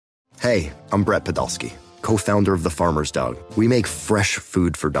Hey, I'm Brett Podolsky, co-founder of The Farmer's Dog. We make fresh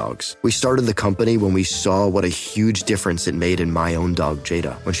food for dogs. We started the company when we saw what a huge difference it made in my own dog,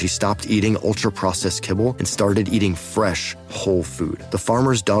 Jada, when she stopped eating ultra-processed kibble and started eating fresh, whole food. The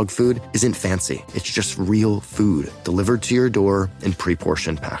Farmer's Dog food isn't fancy. It's just real food delivered to your door in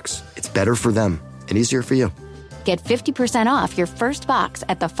pre-portioned packs. It's better for them and easier for you. Get 50% off your first box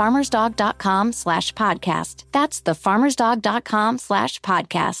at thefarmersdog.com/podcast. That's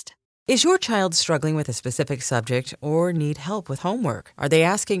thefarmersdog.com/podcast. Is your child struggling with a specific subject or need help with homework? Are they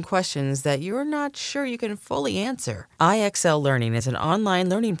asking questions that you're not sure you can fully answer? IXL Learning is an online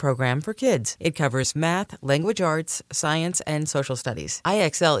learning program for kids. It covers math, language arts, science, and social studies.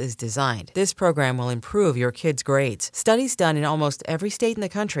 IXL is designed. This program will improve your kids' grades. Studies done in almost every state in the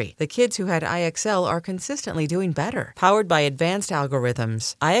country. The kids who had IXL are consistently doing better. Powered by advanced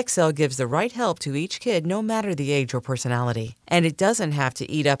algorithms, IXL gives the right help to each kid no matter the age or personality. And it doesn't have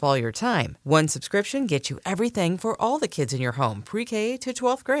to eat up all your time. One subscription gets you everything for all the kids in your home, pre-K to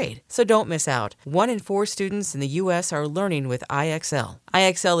 12th grade. So don't miss out. 1 in 4 students in the U.S. are learning with IXL.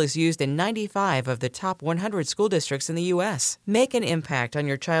 IXL is used in 95 of the top 100 school districts in the U.S. Make an impact on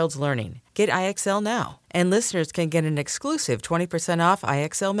your child's learning. Get IXL now. And listeners can get an exclusive 20% off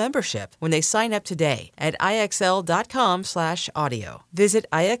IXL membership when they sign up today at IXL.com/audio. Visit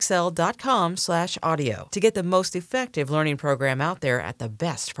IXL.com/audio to get the most effective learning program out there at the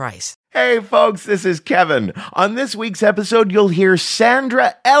best price. Hey folks, this is Kevin. On this week's episode, you'll hear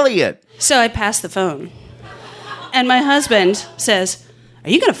Sandra Elliott. So I pass the phone, and my husband says, "Are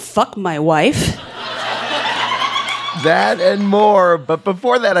you going to fuck my wife?" That and more. But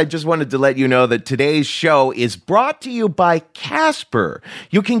before that, I just wanted to let you know that today's show is brought to you by Casper.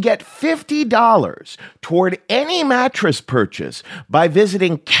 You can get $50 toward any mattress purchase by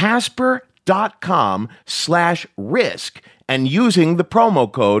visiting Casper.com/risk and using the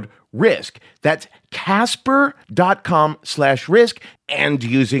promo code RISK. That's Casper.com/risk and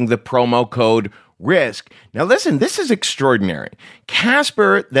using the promo code RISK. Now listen, this is extraordinary.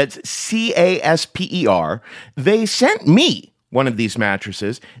 Casper, that's CASPER, they sent me one of these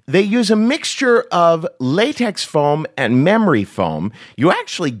mattresses. They use a mixture of latex foam and memory foam. You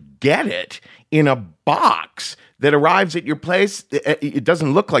actually get it in a box that arrives at your place. It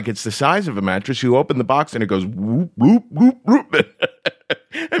doesn't look like it's the size of a mattress. You open the box and it goes whoop, whoop, whoop, whoop,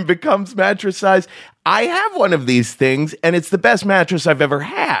 and becomes mattress size. I have one of these things, and it's the best mattress I've ever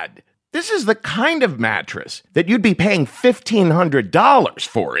had. This is the kind of mattress that you'd be paying $1,500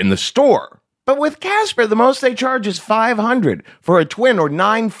 for in the store. But with Casper, the most they charge is $500 for a twin or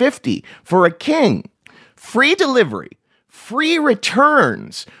 $950 for a king. Free delivery, free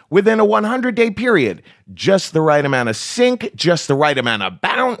returns within a 100-day period. Just the right amount of sink, just the right amount of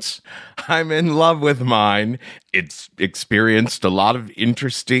bounce. I'm in love with mine. It's experienced a lot of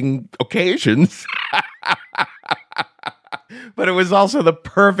interesting occasions. But it was also the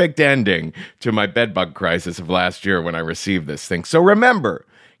perfect ending to my bedbug crisis of last year when I received this thing. So remember,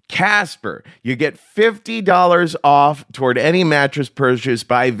 Casper, you get $50 off toward any mattress purchase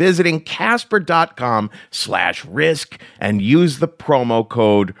by visiting Casper.com/risk and use the promo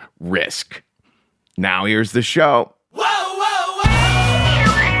code RISK. Now here's the show.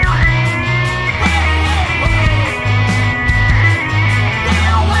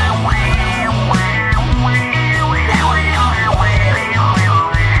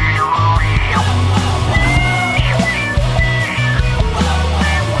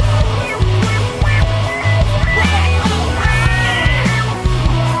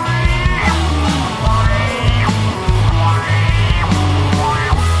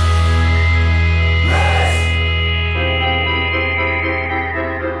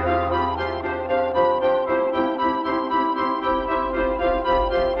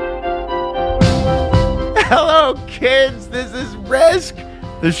 Hello, kids. This is Risk,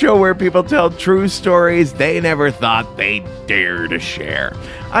 the show where people tell true stories they never thought they'd dare to share.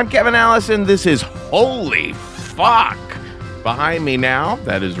 I'm Kevin Allison. This is Holy Fuck. Behind me now,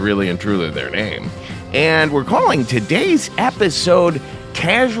 that is really and truly their name. And we're calling today's episode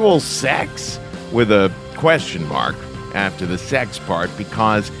Casual Sex with a question mark after the sex part,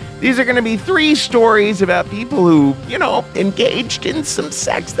 because these are going to be 3 stories about people who, engaged in some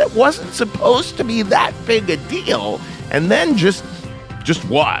sex that wasn't supposed to be that big a deal, and then just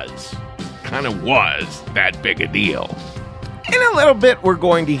was that big a deal. In a little bit, we're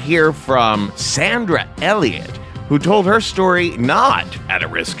going to hear from Sandra Elliott, who told her story not at a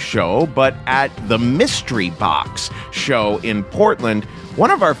Risk show, but at the Mystery Box show in Portland, one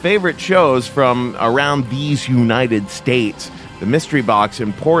of our favorite shows from around these United States. The Mystery Box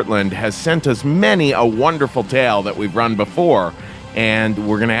in Portland has sent us many a wonderful tale that we've run before. And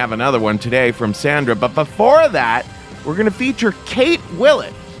we're going to have another one today from Sandra. But before that, we're going to feature Kate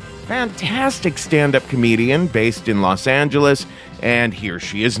Willett, fantastic stand-up comedian based in Los Angeles. And here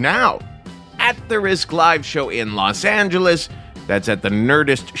she is now at the Risk Live show in Los Angeles. That's at the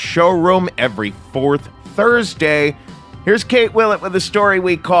Nerdist Showroom every fourth Thursday. Here's Kate Willett with a story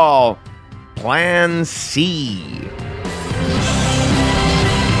we call Plan C.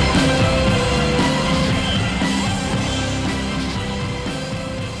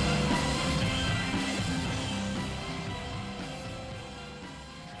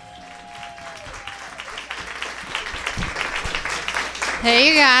 Hey,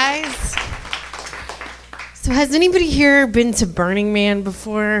 you guys. So has anybody here been to Burning Man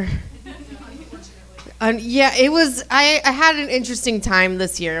before? Yeah, it was. I had an interesting time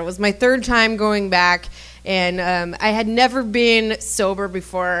this year. It was my third time going back, and I had never been sober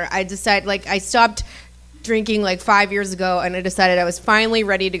before. I stopped drinking like 5 years ago, and I decided I was finally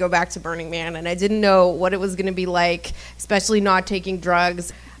ready to go back to Burning Man, and I didn't know what it was going to be like, especially not taking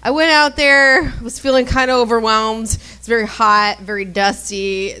drugs. I went out there, was feeling kind of overwhelmed. It's very hot, very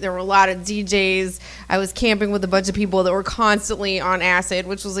dusty. There were a lot of DJs. I was camping with a bunch of people that were constantly on acid,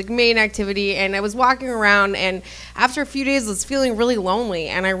 which was like main activity. And I was walking around, and after a few days, I was feeling really lonely.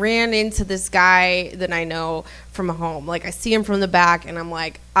 And I ran into this guy that I know from home. Like, I see him from the back, and I'm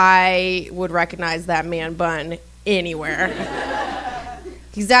like, I would recognize that man bun anywhere.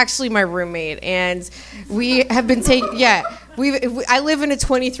 He's actually my roommate, and we have been taking, I live in a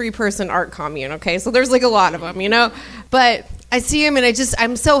 23-person art commune, okay? So there's like a lot of them, you know? But I see him, and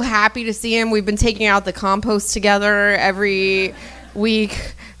I'm so happy to see him. We've been taking out the compost together every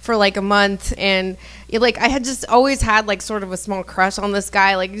week for like a month, and I had just always had like sort of a small crush on this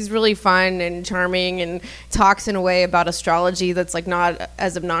guy. Like, he's really fun and charming and talks in a way about astrology that's like not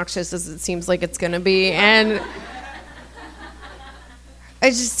as obnoxious as it seems like it's gonna be. And I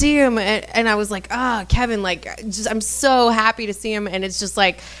just see him, and I was like, Kevin, I'm so happy to see him. And it's just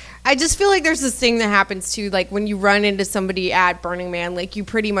like, I just feel like there's this thing that happens too, like when you run into somebody at Burning Man, like you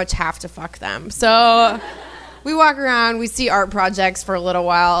pretty much have to fuck them. So we walk around, we see art projects for a little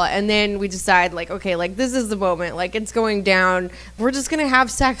while, and then we decide, like, okay, like this is the moment, like it's going down. We're just gonna have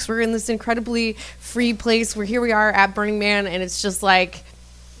sex. We're in this incredibly free place where here we are at Burning Man, and it's just like,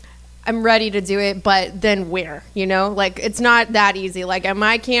 I'm ready to do it, but then where? You know, like it's not that easy. Like at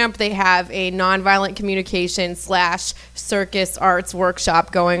my camp, they have a nonviolent communication / circus arts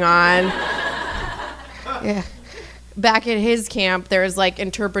workshop going on. Yeah. Back at his camp, there's like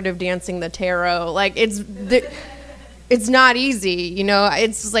interpretive dancing the tarot. Like it's not easy, you know.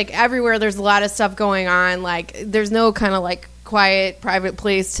 It's just like everywhere there's a lot of stuff going on. Like there's no kind of like quiet, private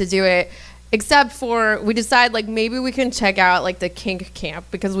place to do it. Except for, we decide, like, maybe we can check out, like, the kink camp,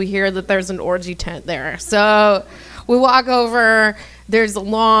 because we hear that there's an orgy tent there. So we walk over, there's a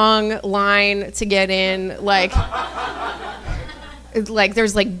long line to get in, like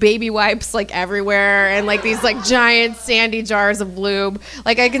there's, like, baby wipes, like, everywhere, and, like, these, like, giant sandy jars of lube.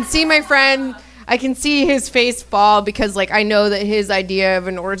 Like, I can see my friend, I can see his face fall, because, like, I know that his idea of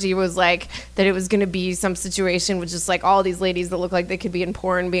an orgy was, like, that it was going to be some situation with just, like, all these ladies that look like they could be in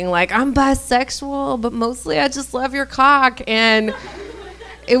porn being like, I'm bisexual, but mostly I just love your cock. And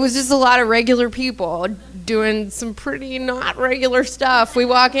it was just a lot of regular people doing some pretty not regular stuff. We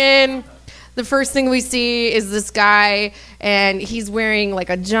walk in. The first thing we see is this guy, and he's wearing like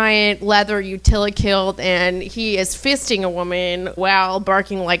a giant leather utility kilt, and he is fisting a woman while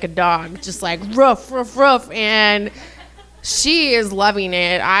barking like a dog, just like ruff, ruff, ruff, and she is loving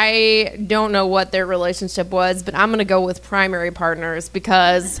it. I don't know what their relationship was, but I'm going to go with primary partners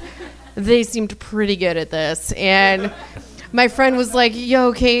because they seemed pretty good at this. And my friend was like,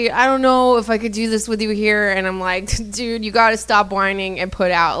 yo, Kate, I don't know if I could do this with you here. And I'm like, dude, you got to stop whining and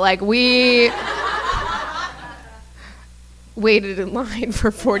put out. Like, we waited in line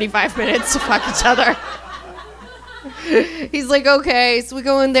for 45 minutes to fuck each other. He's like, okay. So we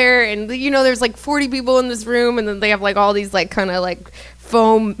go in there, and, you know, there's like 40 people in this room, and then they have like all these like kind of like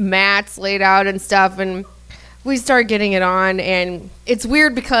foam mats laid out and stuff. And we start getting it on, and it's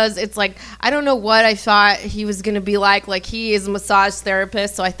weird because it's like, I don't know what I thought he was going to be like. Like, he is a massage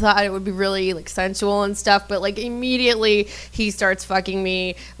therapist, so I thought it would be really like sensual and stuff, but like immediately he starts fucking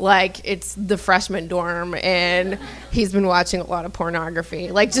me like it's the freshman dorm, and he's been watching a lot of pornography,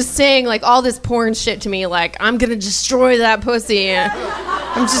 like just saying like all this porn shit to me, like I'm going to destroy that pussy. And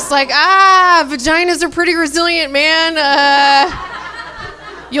I'm just like, vaginas are pretty resilient, man.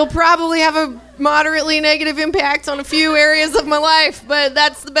 You'll probably have a moderately negative impact on a few areas of my life, but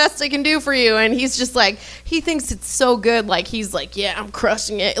that's the best I can do for you. And he's just like, he thinks it's so good. Like, he's like, yeah, I'm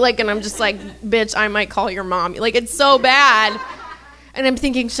crushing it. Like, and I'm just like, bitch, I might call your mom. Like, it's so bad. And I'm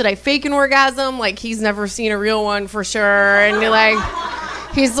thinking, should I fake an orgasm? Like, he's never seen a real one for sure. And you're like,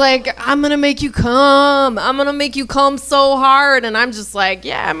 he's like, I'm going to make you come. I'm going to make you come so hard. And I'm just like,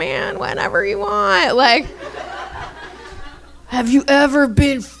 yeah, man, whenever you want. Like, have you ever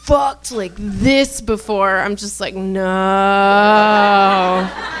been fucked like this before? I'm just like, no,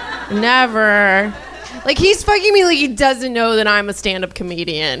 never. Like, he's fucking me like he doesn't know that I'm a stand-up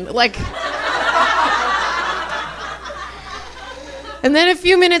comedian. Like... And then a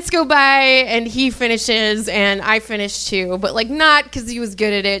few minutes go by, and he finishes, and I finish too. But, like, not because he was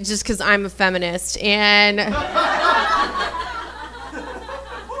good at it, just because I'm a feminist. And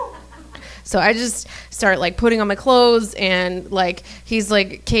so I just start, like, putting on my clothes, and, like, he's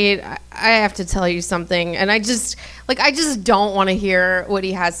like, Kate, I have to tell you something. And I just don't want to hear what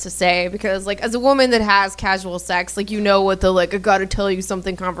he has to say, because, like, as a woman that has casual sex, like, you know what the, like, I gotta tell you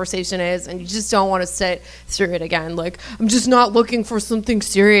something conversation is, and you just don't want to sit through it again. Like, I'm just not looking for something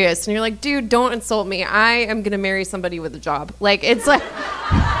serious. And you're like, dude, don't insult me. I am gonna marry somebody with a job. Like, it's like,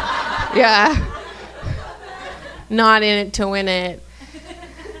 yeah, not in it to win it.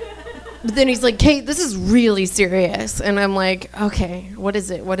 But then he's like, Kate, this is really serious. And I'm like, okay, what is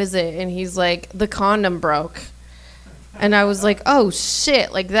it? What is it? And he's like, the condom broke. And I was like, oh,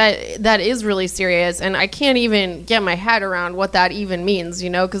 shit, like that is really serious. And I can't even get my head around what that even means, you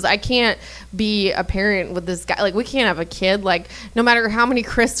know, because I can't be a parent with this guy. Like, we can't have a kid. Like, no matter how many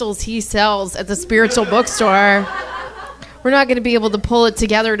crystals he sells at the spiritual bookstore, we're not going to be able to pull it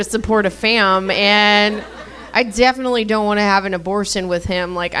together to support a fam. And I definitely don't want to have an abortion with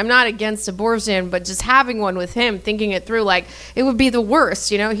him. Like, I'm not against abortion, but just having one with him, thinking it through, like, it would be the worst,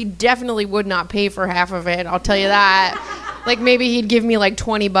 you know? He definitely would not pay for half of it, I'll tell you that. Like, maybe he'd give me, like,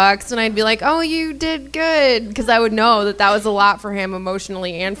 $20, and I'd be like, oh, you did good, because I would know that that was a lot for him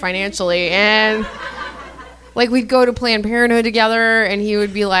emotionally and financially. And, like, we'd go to Planned Parenthood together, and he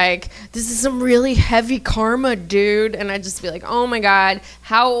would be like, this is some really heavy karma, dude. And I'd just be like, oh, my God,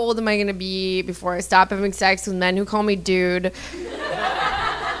 how old am I going to be before I stop having sex with men who call me dude?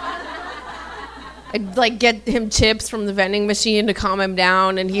 I'd, like, get him chips from the vending machine to calm him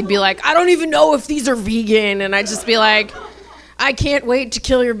down, and he'd be like, I don't even know if these are vegan. And I'd just be like, I can't wait to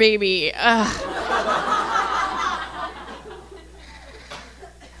kill your baby.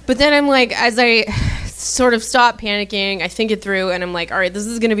 But then I'm like, as I sort of stop panicking, I think it through, and I'm like, all right, this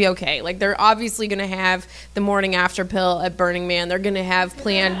is going to be okay. Like, they're obviously going to have the morning after pill at Burning Man. They're going to have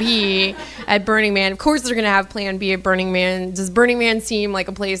Plan B at Burning Man. Of course they're going to have Plan B at Burning Man. Does Burning Man seem like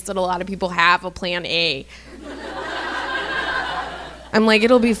a place that a lot of people have a Plan A? I'm like,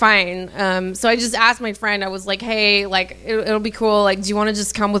 it'll be fine. So I just asked my friend, I was like, hey, like, it'll be cool. Like, do you want to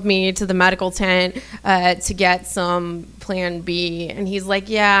just come with me to the medical tent to get some Plan B? And he's like,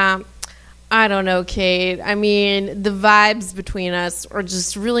 yeah, I don't know, Kate. I mean, the vibes between us are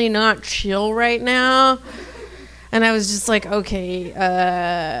just really not chill right now. And I was just like, okay,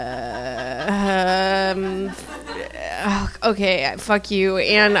 okay, fuck you.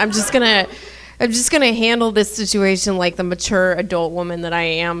 And I'm just gonna handle this situation like the mature adult woman that I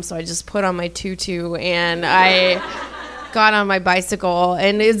am. So I just put on my tutu and I got on my bicycle.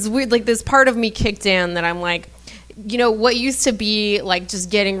 And it's weird, like, this part of me kicked in that I'm like, you know, what used to be like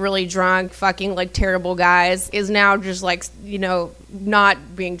just getting really drunk, fucking like terrible guys, is now just like, you know,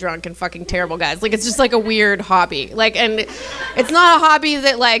 not being drunk and fucking terrible guys. Like, it's just like a weird hobby. Like, and it's not a hobby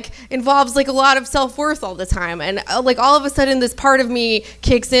that like involves like a lot of self-worth all the time. And like all of a sudden this part of me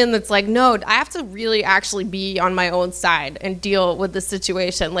kicks in that's like, no, I have to really actually be on my own side and deal with the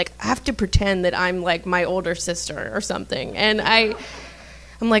situation. Like, I have to pretend that I'm like my older sister or something. And I'm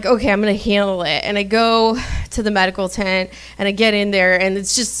like, okay, I'm going to handle it. And I go to the medical tent, and I get in there, and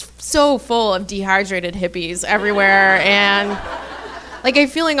it's just so full of dehydrated hippies everywhere. And, like, I'm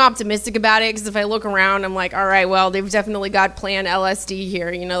feeling optimistic about it, because if I look around, I'm like, all right, well, they've definitely got Plan LSD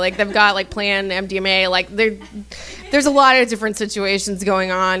here. You know, like, they've got, like, Plan MDMA. Like, there's a lot of different situations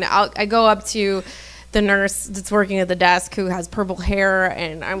going on. I go up to the nurse that's working at the desk who has purple hair,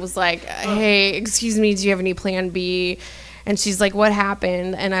 and I was like, hey, excuse me, do you have any Plan B? And she's like, what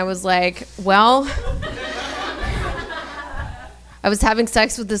happened? And I was like, well, I was having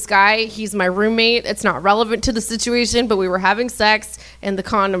sex with this guy. He's my roommate. It's not relevant to the situation, but we were having sex, and the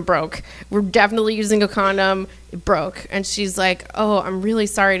condom broke. We're definitely using a condom. It broke. And she's like, oh, I'm really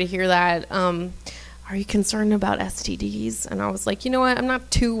sorry to hear that. Are you concerned about STDs? And I was like, you know what? I'm not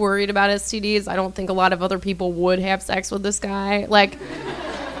too worried about STDs. I don't think a lot of other people would have sex with this guy. Like,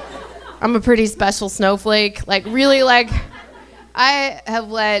 I'm a pretty special snowflake. Like, really, like, I have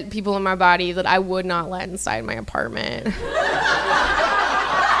let people in my body that I would not let inside my apartment.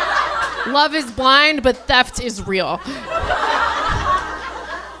 Love is blind, but theft is real.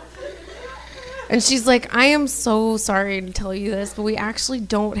 And she's like, I am so sorry to tell you this, but we actually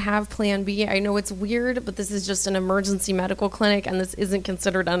don't have Plan B. I know it's weird, but this is just an emergency medical clinic, and this isn't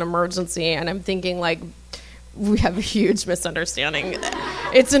considered an emergency. And I'm thinking, like, we have a huge misunderstanding.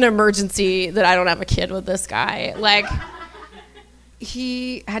 It's an emergency that I don't have a kid with this guy. Like,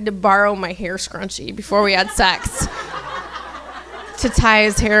 he had to borrow my hair scrunchie before we had sex to tie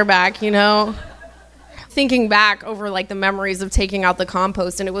his hair back, you know? Thinking back over like the memories of taking out the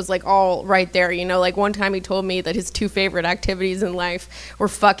compost, and it was like all right there, you know? Like one time he told me that his 2 favorite activities in life were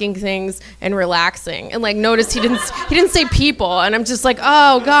fucking things and relaxing. And like notice he didn't say people, and I'm just like,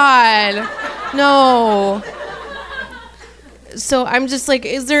 oh God, no. So I'm just like,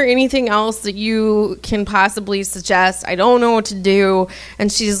 is there anything else that you can possibly suggest? I don't know what to do.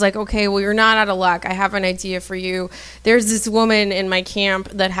 And she's like, okay, well, you're not out of luck. I have an idea for you. There's this woman in my camp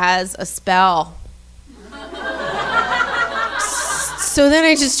that has a spell. So then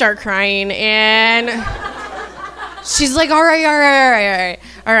I just start crying, and she's like, all right.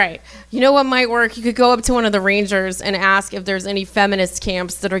 You know what might work? You could go up to one of the rangers and ask if there's any feminist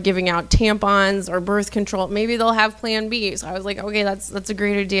camps that are giving out tampons or birth control. Maybe they'll have Plan B. So I was like, okay, that's a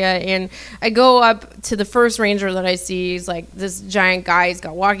great idea. And I go up to the first ranger that I see. He's like this giant guy. He's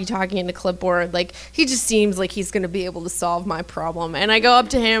got walkie-talkie and a clipboard. Like, he just seems like he's going to be able to solve my problem. And I go up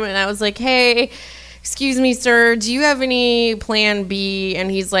to him, and I was like, hey, excuse me, sir, do you have any Plan B? And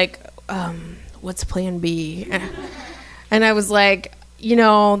he's like, what's Plan B? And I was like, you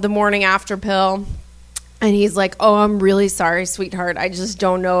know, the morning after pill. And he's like, oh, I'm really sorry, sweetheart. I just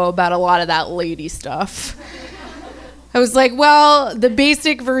don't know about a lot of that lady stuff. I was like, well, the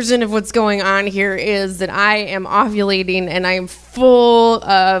basic version of what's going on here is that I am ovulating and I am full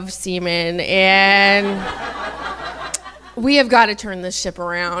of semen, and we have got to turn this ship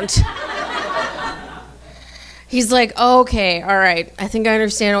around. He's like, oh, okay, all right. I think I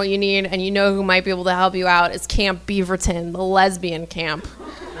understand what you need, and you know who might be able to help you out. It's Camp Beaverton, the lesbian camp.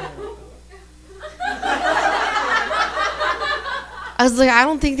 I was like, I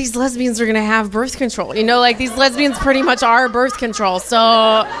don't think these lesbians are going to have birth control. You know, like, these lesbians pretty much are birth control. So,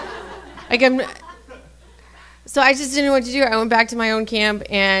 like, so I just didn't know what to do. I went back to my own camp,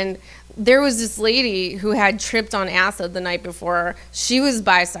 and there was this lady who had tripped on acid the night before. She was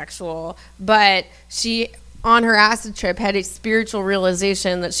bisexual, but she, on her acid trip, had a spiritual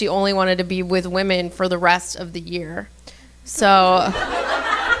realization that she only wanted to be with women for the rest of the year. So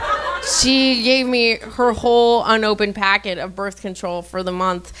she gave me her whole unopened packet of birth control for the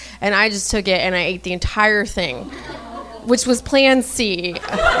month, and I just took it and I ate the entire thing, which was Plan C.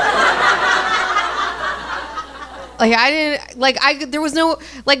 There was no,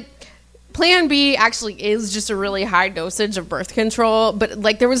 like, Plan B actually is just a really high dosage of birth control, but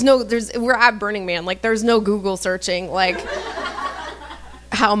like we're at Burning Man, like there's no Google searching like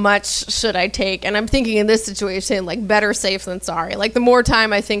how much should I take, and I'm thinking in this situation like better safe than sorry. Like the more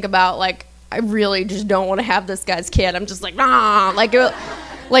time I think about like I really just don't want to have this guy's kid, I'm just like nah, like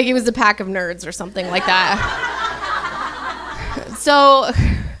it was a pack of nerds or something like that. So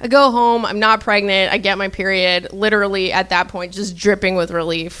I go home, I'm not pregnant, I get my period, literally at that point just dripping with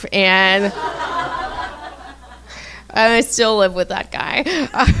relief, and I still live with that guy.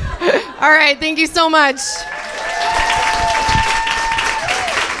 All right, thank you so much.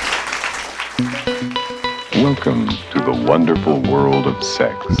 Welcome to the wonderful world of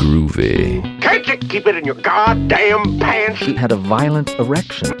sex. Groovy. Can't you keep it in your goddamn pants? He had a violent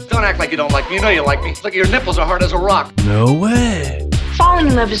erection. Don't act like you don't like me. You know you like me. Look, your nipples are hard as a rock. No way. Falling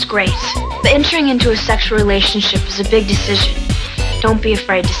in love is great, but entering into a sexual relationship is a big decision. Don't be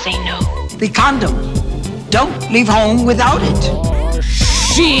afraid to say no. The condom. Don't leave home without it. Oh,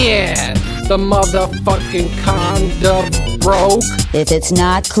 shit! The motherfucking condom broke. If it's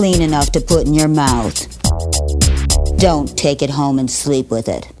not clean enough to put in your mouth, don't take it home and sleep with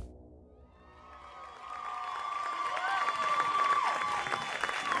it.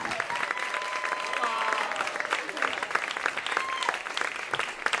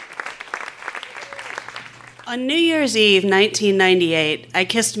 On New Year's Eve, 1998, I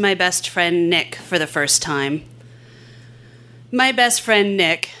kissed my best friend Nick for the first time. My best friend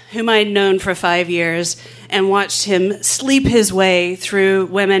Nick, whom I'd known for 5 years and watched him sleep his way through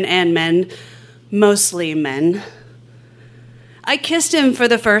women and men, mostly men. I kissed him for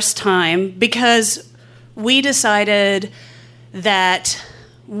the first time because we decided that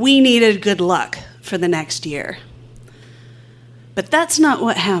we needed good luck for the next year. But that's not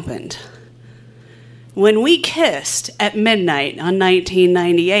what happened. When we kissed at midnight on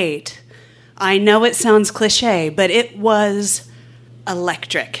 1998, I know it sounds cliche, but it was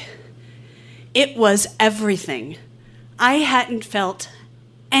electric. It was everything. I hadn't felt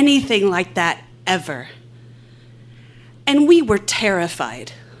anything like that ever. And we were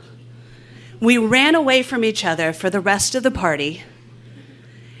terrified. We ran away from each other for the rest of the party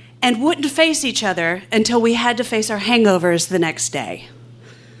and wouldn't face each other until we had to face our hangovers the next day.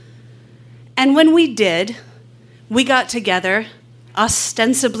 And when we did, we got together,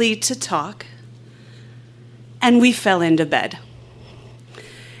 ostensibly to talk, and we fell into bed.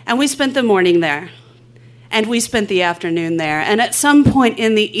 And we spent the morning there, and we spent the afternoon there. And at some point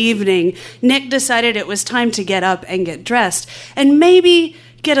in the evening, Nick decided it was time to get up and get dressed and maybe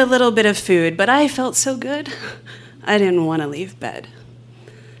get a little bit of food, but I felt so good, I didn't want to leave bed.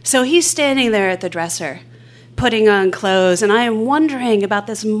 So he's standing there at the dresser, putting on clothes, and I am wondering about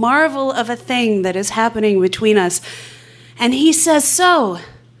this marvel of a thing that is happening between us. And he says, "So,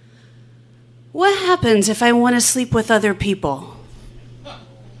 what happens if I want to sleep with other people?"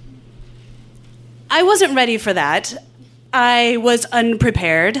 I wasn't ready for that. I was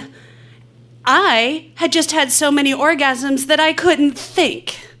unprepared. I had just had so many orgasms that I couldn't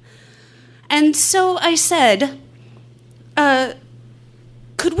think. And so I said,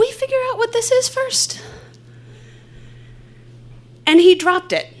 could we figure out what this is first? And he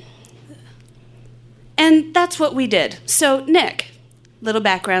dropped it. And that's what we did. So Nick, little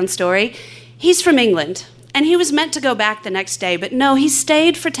background story, he's from England. And he was meant to go back the next day, but no, he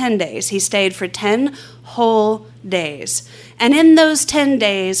stayed for 10 days. He stayed for 10 whole days. And in those 10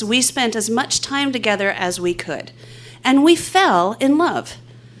 days, we spent as much time together as we could. And we fell in love.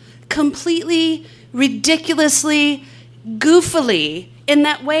 Completely, ridiculously, goofily, in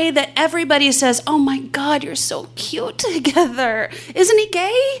that way that everybody says, "Oh my God, you're so cute together. Isn't he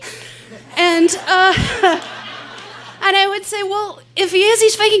gay?" And I would say, well, if he is,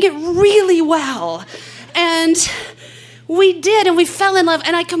 he's faking it really well. And we did, and we fell in love,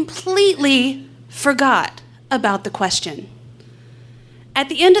 and I completely forgot about the question. At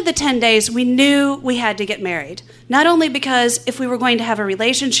the end of the 10 days, we knew we had to get married. Not only because if we were going to have a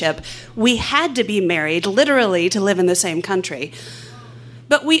relationship, we had to be married, literally, to live in the same country.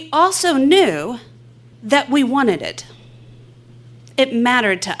 But we also knew that we wanted it. It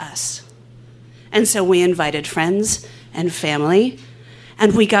mattered to us. And so we invited friends and family,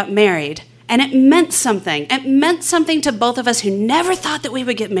 and we got married. And it meant something. It meant something to both of us who never thought that we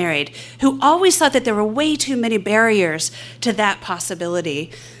would get married, who always thought that there were way too many barriers to that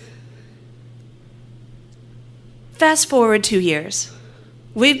possibility. Fast forward 2 years.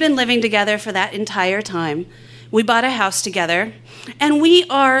 We've been living together for that entire time. We bought a house together, and we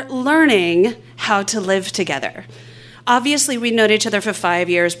are learning how to live together. Obviously, we'd known each other for 5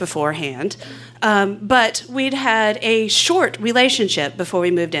 years beforehand, but we'd had a short relationship before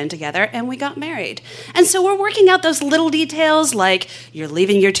we moved in together, and we got married. And so we're working out those little details like you're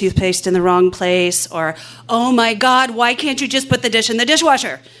leaving your toothpaste in the wrong place, or, oh my God, why can't you just put the dish in the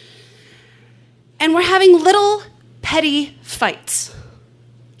dishwasher? And we're having little petty fights,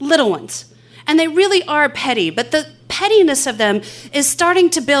 little ones. And they really are petty, but the pettiness of them is starting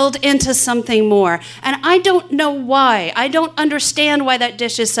to build into something more. And I don't know why. I don't understand why that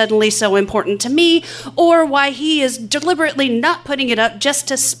dish is suddenly so important to me, or why he is deliberately not putting it up just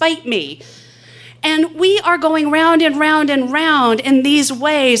to spite me. And we are going round and round and round in these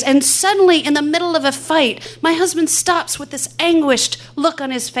ways, and suddenly in the middle of a fight, my husband stops with this anguished look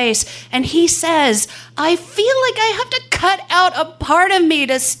on his face, and he says, "I feel like I have to cut out a part of me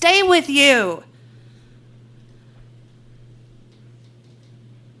to stay with you."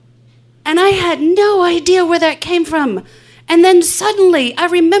 And I had no idea where that came from. And then suddenly, I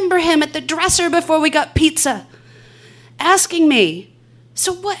remember him at the dresser before we got pizza, asking me,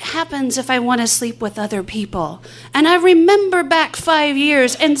 "So what happens if I want to sleep with other people?" And I remember back 5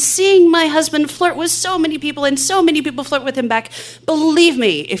 years and seeing my husband flirt with so many people, and so many people flirt with him back. Believe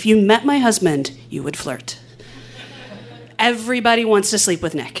me, if you met my husband, you would flirt. Everybody wants to sleep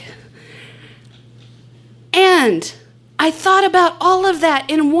with Nick. And I thought about all of that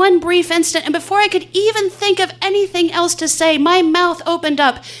in one brief instant, and before I could even think of anything else to say, my mouth opened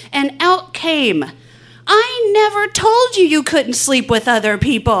up and out came, "I never told you you couldn't sleep with other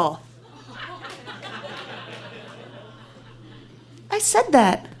people." I said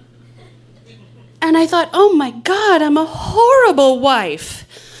that. And I thought, oh my God, I'm a horrible wife.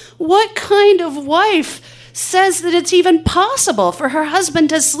 What kind of wife says that it's even possible for her husband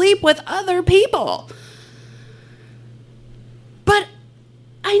to sleep with other people? But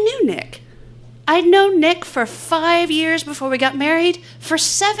I knew Nick. I'd known Nick for 5 years before we got married. For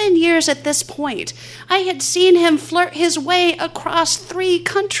 7 years at this point. I had seen him flirt his way across 3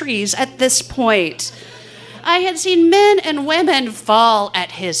 countries at this point. I had seen men and women fall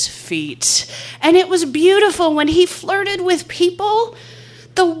at his feet. And it was beautiful when he flirted with people.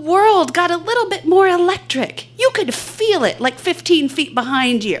 The world world got a little bit more electric. You could feel it like 15 feet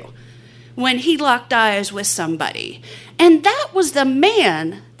behind you when he locked eyes with somebody. And that was the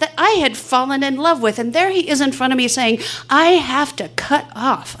man that I had fallen in love with. And there he is in front of me saying, I have to cut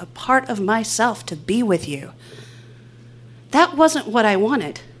off a part of myself to be with you. That wasn't what I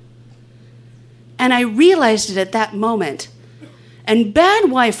wanted. And I realized it at that moment. And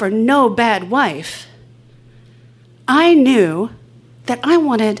bad wife or no bad wife, I knew that I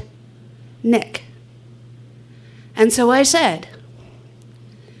wanted Nick. And so I said,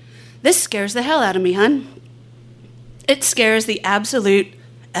 this scares the hell out of me, hun. It scares the absolute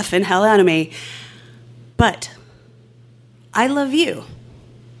effing hell out of me. But I love you.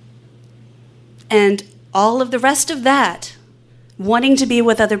 And all of the rest of that, wanting to be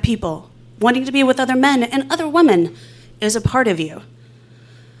with other people, wanting to be with other men and other women, is a part of you.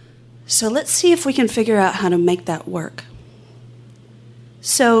 So let's see if we can figure out how to make that work.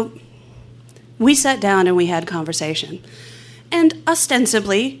 So we sat down and we had conversation. And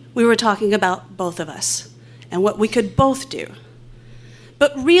ostensibly, we were talking about both of us and what we could both do.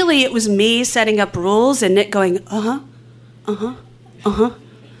 But really, it was me setting up rules and Nick going,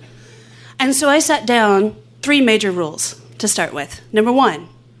 And so I sat down 3 major rules to start with. Number 1,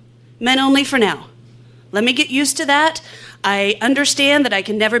 men only for now. Let me get used to that. I understand that I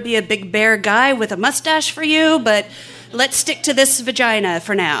can never be a big bear guy with a mustache for you, but let's stick to this vagina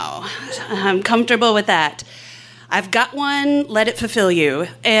for now. I'm comfortable with that. I've got one, let it fulfill you.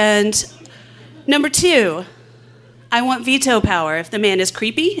 And number 2, I want veto power. If the man is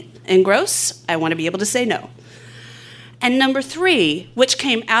creepy and gross, I want to be able to say no. And number 3, which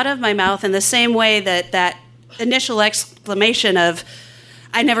came out of my mouth in the same way that that initial exclamation of,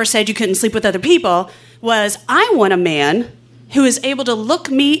 I never said you couldn't sleep with other people, was I want a man who is able to look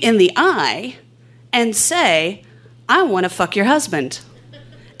me in the eye and say, I want to fuck your husband.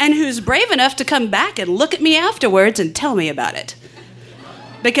 And who's brave enough to come back and look at me afterwards and tell me about it.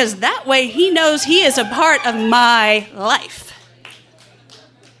 Because that way he knows he is a part of my life.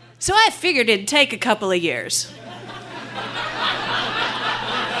 So I figured it'd take a couple of years.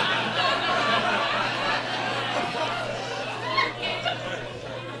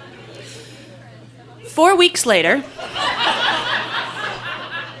 Four weeks later,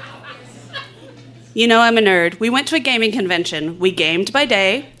 you know I'm a nerd. We went to a gaming convention. We gamed by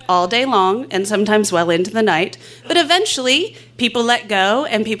day, all day long, and sometimes well into the night. But eventually, people let go,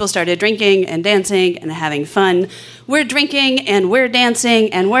 and people started drinking and dancing and having fun. We're drinking, and we're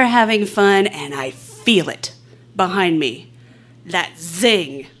dancing, and we're having fun, and I feel it behind me. That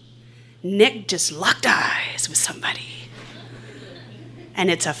zing. Nick just locked eyes with somebody.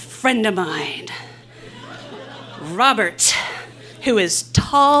 And it's a friend of mine, Robert, who is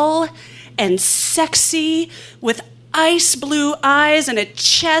tall and sexy with ice blue eyes and a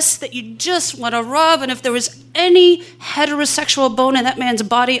chest that you just want to rub. And if there was any heterosexual bone in that man's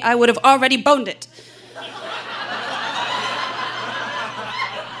body, I would have already boned it.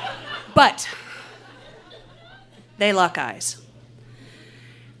 But they lock eyes.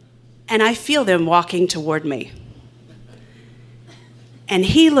 And I feel them walking toward me. And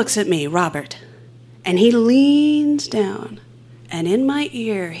he looks at me, Robert, and he leans down, and in my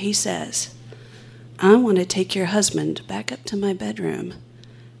ear he says, I want to take your husband back up to my bedroom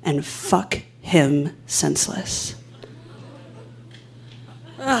and fuck him senseless.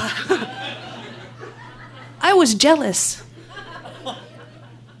 I was jealous.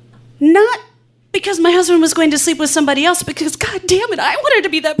 Not because my husband was going to sleep with somebody else, because, God damn it, I wanted to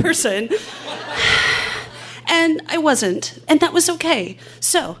be that person. And I wasn't, and that was okay.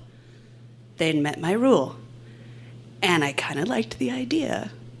 So they'd met my rule. And I kind of liked the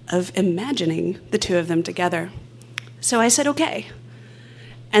idea of imagining the two of them together. So I said, okay.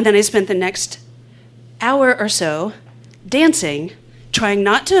 And then I spent the next hour or so dancing, trying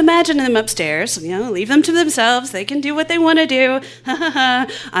not to imagine them upstairs. You know, leave them to themselves. They can do what they want to do.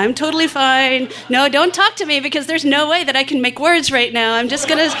 I'm totally fine. No, don't talk to me, because there's no way that I can make words right now. I'm just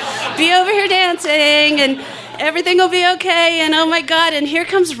going to be over here dancing, and everything will be okay. And oh my God, and here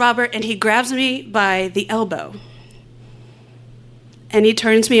comes Robert, and he grabs me by the elbow. And he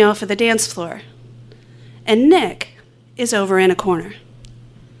turns me off of the dance floor. And Nick is over in a corner.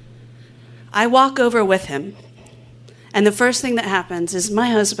 I walk over with him. And the first thing that happens is my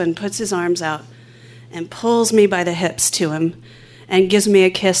husband puts his arms out and pulls me by the hips to him and gives me a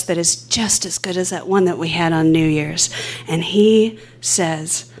kiss that is just as good as that one that we had on New Year's. And he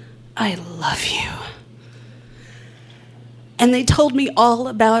says, I love you. And they told me all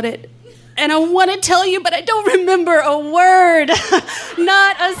about it. And I want to tell you, but I don't remember a word.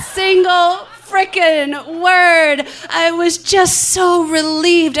 Not a single frickin' word. I was just so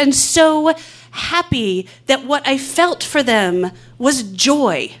relieved and so happy that what I felt for them was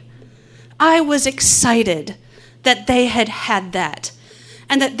joy. I was excited that they had that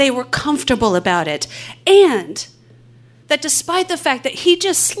and that they were comfortable about it. And that despite the fact that he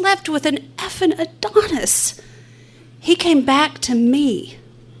just slept with an effing Adonis, he came back to me.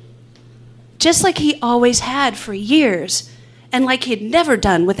 Just like he always had for years, and like he'd never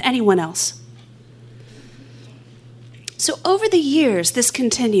done with anyone else. So over the years, this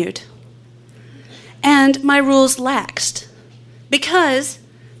continued. And my rules laxed because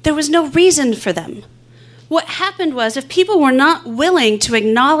there was no reason for them. What happened was, if people were not willing to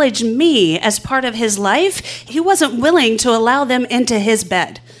acknowledge me as part of his life, he wasn't willing to allow them into his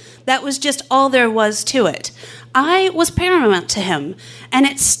bed. That was just all there was to it. I was paramount to him, and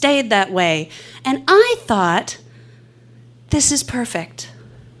it stayed that way. And I thought, this is perfect.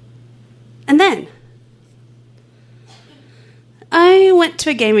 And then I went to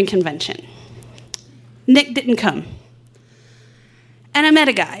a gaming convention. Nick didn't come. And I met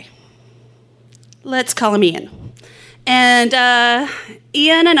a guy. Let's call him Ian. And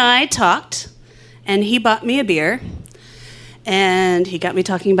Ian and I talked, and he bought me a beer. And he got me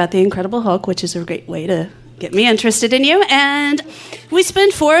talking about the Incredible Hulk, which is a great way to get me interested in you. And we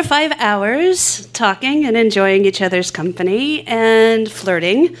spent 4 or 5 hours talking and enjoying each other's company and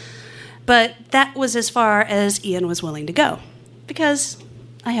flirting. But that was as far as Ian was willing to go, because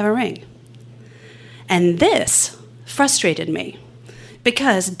I have a ring. And this frustrated me,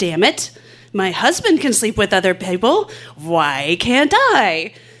 because, damn it, my husband can sleep with other people. Why can't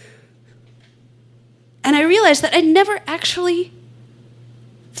I? And I realized that I never actually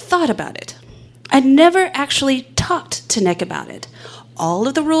thought about it. I'd never actually talked to Nick about it. All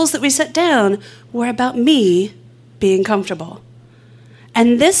of the rules that we set down were about me being comfortable.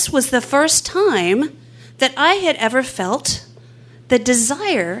 And this was the first time that I had ever felt the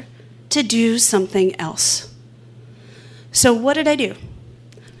desire to do something else. So what did I do?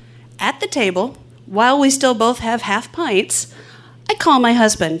 At the table, while we still both have half pints, I call my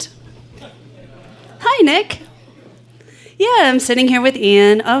husband. Hi, Nick. Yeah, I'm sitting here with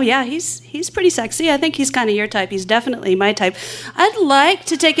Ian. Oh, yeah, he's pretty sexy. I think he's kind of your type. He's definitely my type. I'd like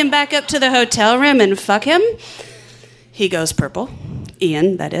to take him back up to the hotel room and fuck him. He goes purple.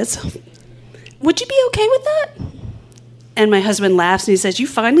 Ian, that is. Would you be okay with that? And my husband laughs and he says, you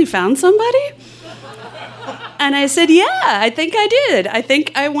finally found somebody? And I said, yeah, I think I did. I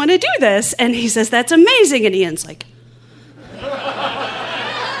think I want to do this. And he says, that's amazing. And Ian's like...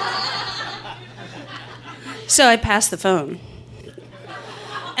 So I pass the phone.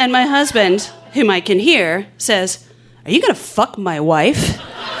 And my husband, whom I can hear, says, are you going to fuck my wife?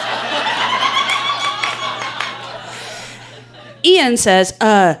 Ian says,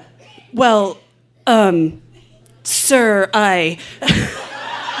 sir, I...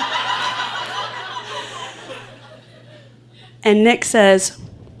 And Nick says,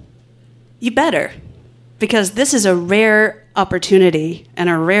 you better, because this is a rare opportunity and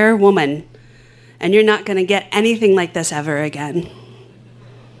a rare woman, and you're not going to get anything like this ever again.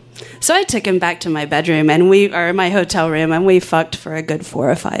 So I took him back to my bedroom, or my hotel room, and we fucked for a good 4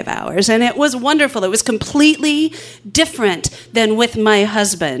 or 5 hours. And it was wonderful. It was completely different than with my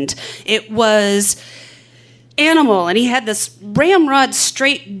husband. It was animal, and he had this ramrod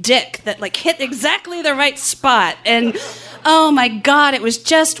straight dick that hit exactly the right spot. And oh my God, it was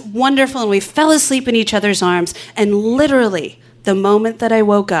just wonderful. And we fell asleep in each other's arms. And literally, the moment that I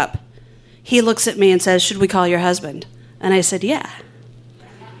woke up, he looks at me and says, should we call your husband? And I said, yeah.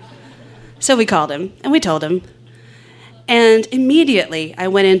 So we called him, and we told him. And immediately, I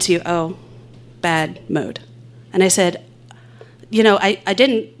went into, bad mode. And I said, I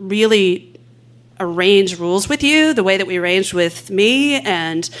didn't really arrange rules with you the way that we arranged with me,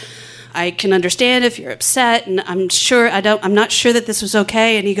 and I can understand if you're upset, and I'm not sure that this was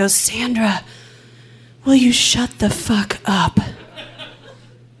okay. And he goes, Sandra, will you shut the fuck up?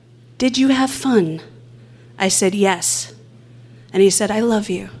 Did you have fun? I said, yes. And he said, I love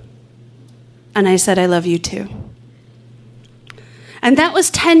you. And I said, I love you too. And that was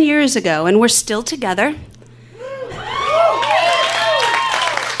 10 years ago, and we're still together.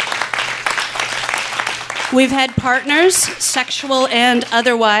 We've had partners, sexual and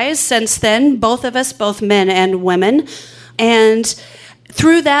otherwise, since then, both of us, both men and women. And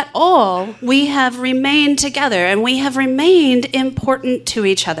through that all, we have remained together, and we have remained important to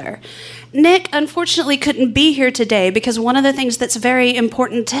each other. Nick, unfortunately, couldn't be here today because one of the things that's very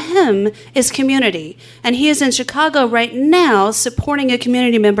important to him is community. And he is in Chicago right now supporting a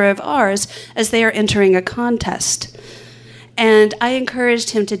community member of ours as they are entering a contest. And I encouraged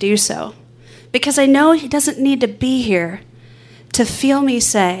him to do so, because I know he doesn't need to be here to feel me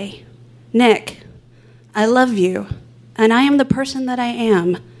say, Nick, I love you, and I am the person that I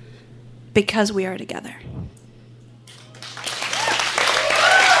am because we are together.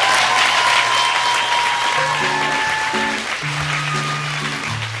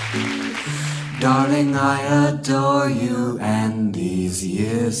 Darling, I adore you, and these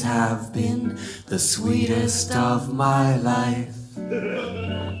years have been the sweetest of my life.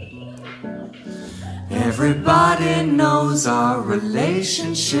 Everybody knows our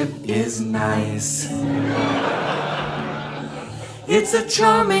relationship is nice. It's a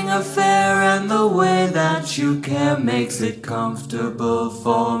charming affair, and the way that you care makes it comfortable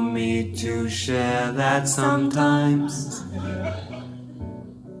for me to share that sometimes.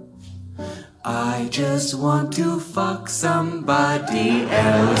 I just want to fuck somebody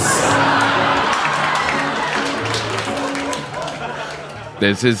else.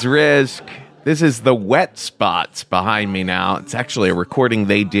 This is Risk. This is the Wet Spots behind me now. It's actually a recording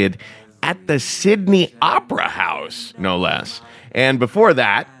they did at the Sydney Opera House, no less. And before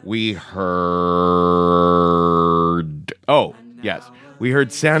that, we heard... Oh, yes. We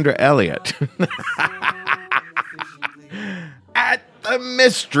heard Sandra Elliott at the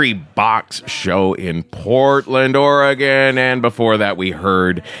Mystery Box show in Portland, Oregon. And before that, we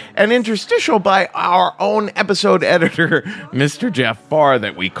heard an interstitial by our own episode editor, Mr. Jeff Barr,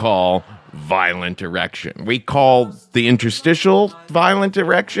 that we call Violent Erection. We call the interstitial Violent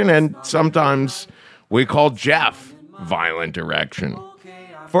Erection, and sometimes we call Jeff Violent Erection.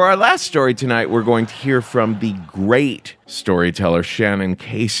 For our last story tonight, we're going to hear from the great storyteller Shannon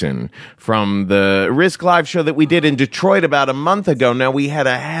Cason from the Risk Live show that we did in Detroit about a month ago. Now, we had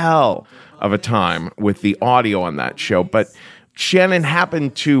a hell of a time with the audio on that show, but Shannon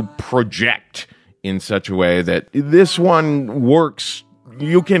happened to project in such a way that this one works.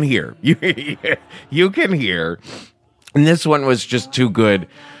 You can hear. You can hear. And this one was just too good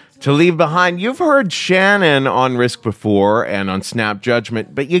to leave behind. You've heard Shannon on Risk before and on Snap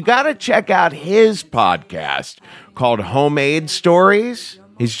Judgment, but you got to check out his podcast called Homemade Stories.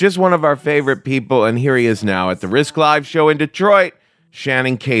 He's just one of our favorite people, and here he is now at the Risk Live show in Detroit,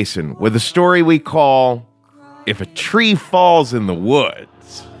 Shannon Cason, with a story we call If a Tree Falls in the Woods.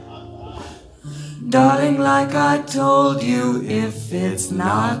 Darling, like I told you, if it's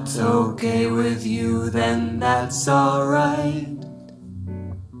not okay with you, then that's alright.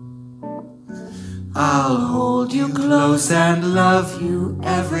 I'll hold you close and love you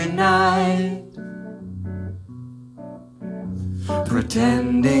every night,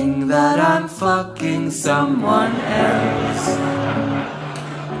 pretending that I'm fucking someone else,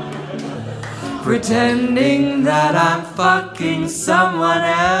 pretending that I'm fucking someone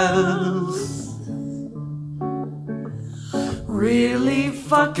else, really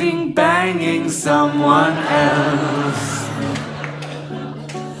fucking banging someone else.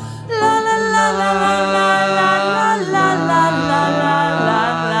 La la la la la la la la la la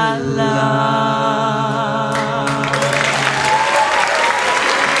la la.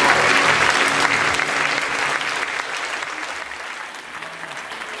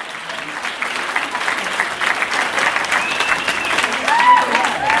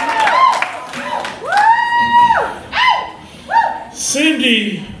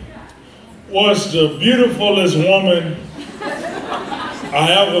 Cindy was the beautifulest woman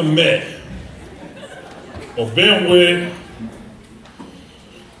I ever met or been with.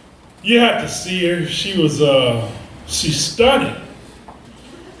 You have to see her. She's stunning.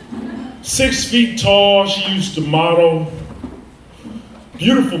 6 feet tall. She used to model.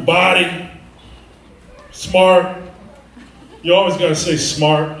 Beautiful body. Smart. You always gotta say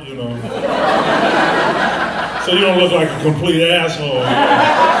smart, you know. So you don't look like a complete asshole.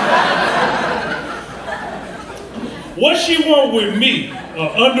 What she want with me, an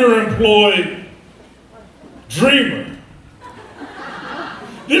underemployed dreamer.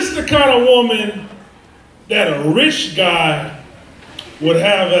 This is the kind of woman that a rich guy would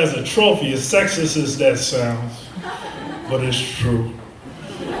have as a trophy, as sexist as that sounds, but it's true.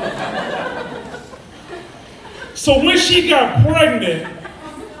 So when she got pregnant,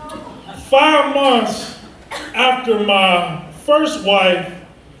 5 months after my first wife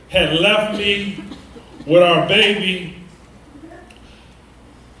had left me with our baby,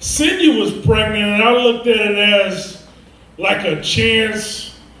 Cindy was pregnant, and I looked at it as like a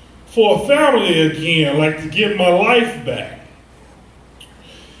chance for a family again, like to get my life back.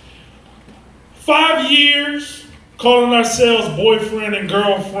 5 years, calling ourselves boyfriend and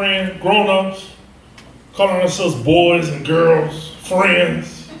girlfriend, grown-ups, calling ourselves boys and girls,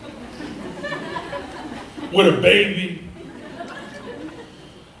 friends, with a baby.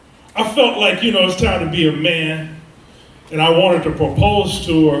 I felt like, it's time to be a man, and I wanted to propose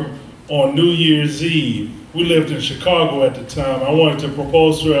to her on New Year's Eve. We lived in Chicago at the time. I wanted to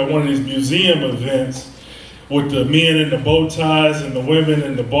propose to her at one of these museum events with the men in the bow ties and the women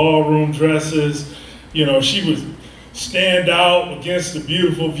in the ballroom dresses. She would stand out against the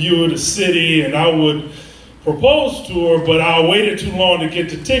beautiful view of the city, and I would propose to her, but I waited too long to get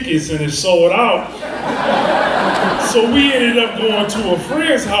the tickets and it sold out. So we ended up going to a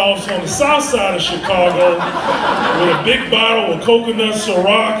friend's house on the south side of Chicago with a big bottle of coconut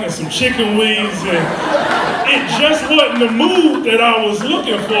Ciroc and some chicken wings, and it just wasn't the mood that I was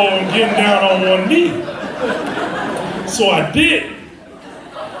looking for and getting down on one knee. So I did.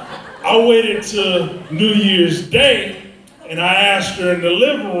 I waited till New Year's Day and I asked her in the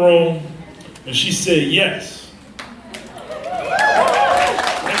living room and she said yes.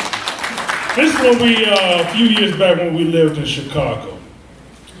 This is when a few years back when we lived in Chicago.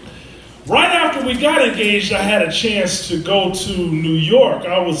 Right after we got engaged, I had a chance to go to New York.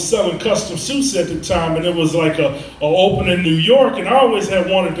 I was selling custom suits at the time, and it was like a open in New York, and I always had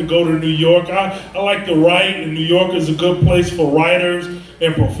wanted to go to New York. I like to write, and New York is a good place for writers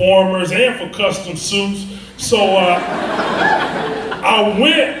and performers and for custom suits. So I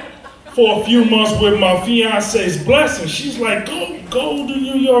went for a few months with my fiance's blessing. She's like, go to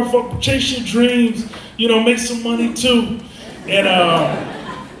New York, chase your dreams, make some money too. And I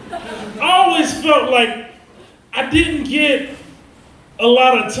always felt like I didn't get a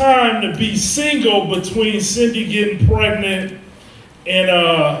lot of time to be single between Cindy getting pregnant and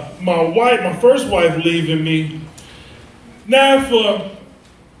my first wife leaving me. Now, if an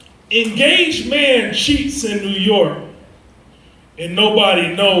engaged man cheats in New York and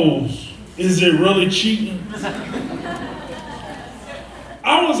nobody knows, is it really cheating?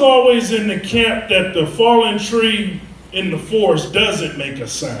 I was always in the camp that the fallen tree in the forest doesn't make a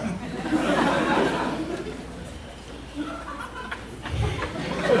sound.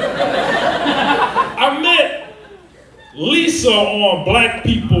 I met Lisa on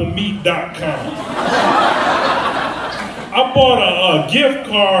blackpeoplemeet.com. I bought a gift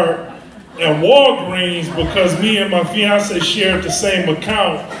card at Walgreens because me and my fiance shared the same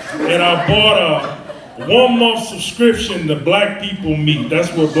account, and I bought a 1-month subscription to Black People Meet. That's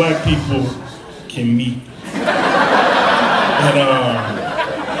where black people can meet. And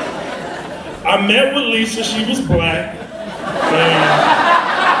I met with Lisa. She was black,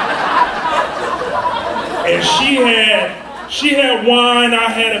 and she had wine. I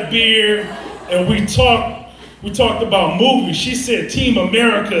had a beer, and we talked about movies. She said Team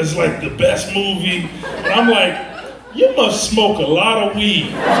America is like the best movie. And I'm like, you must smoke a lot of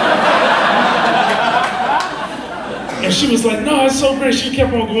weed. And she was like, no, it's so great. She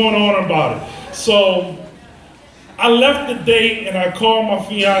kept on going on about it. So I left the date and I called my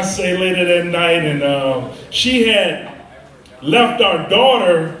fiance later that night, and she had left our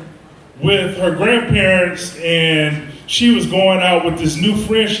daughter with her grandparents, and she was going out with this new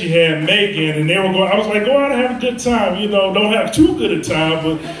friend she had, Megan, and they were going, I was like, go out and have a good time, don't have too good a time,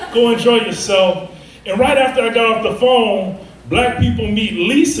 but go enjoy yourself. And right after I got off the phone, Black People Meet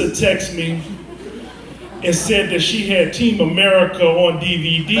Lisa texted me and said that she had Team America on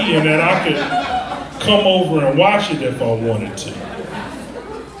DVD and that I could come over and watch it if I wanted to.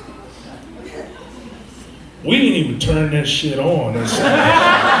 We didn't even turn that shit on.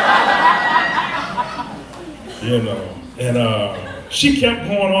 And she kept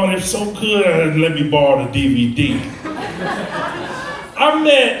going on, it's so good, and let me borrow the DVD. I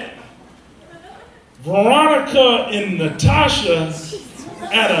met Veronica and Natasha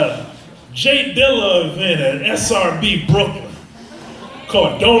at a Jay Dilla event at SRB Brooklyn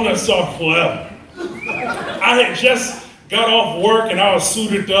called Donuts Are Forever. I had just got off work and I was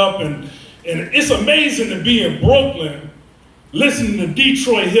suited up, and it's amazing to be in Brooklyn listening to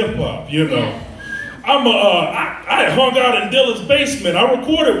Detroit hip hop, I hung out in Dilla's basement. I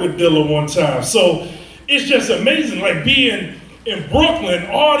recorded with Dilla one time. So it's just amazing, like being in Brooklyn,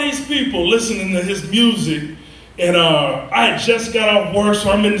 all these people listening to his music. And I had just got off work,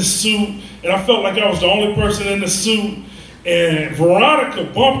 so I'm in the suit, and I felt like I was the only person in the suit. And Veronica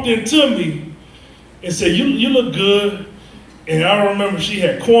bumped into me and said, you look good. And I remember she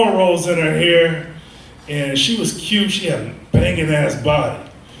had cornrows in her hair, and she was cute. She had a banging ass body.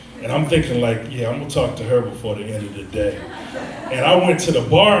 And I'm thinking like, yeah, I'm gonna talk to her before the end of the day. And I went to the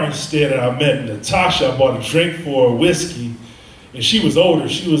bar instead, and I met Natasha. I bought a drink for her, whiskey, and she was older.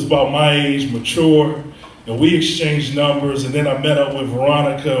 She was about my age, mature, and we exchanged numbers. And then I met up with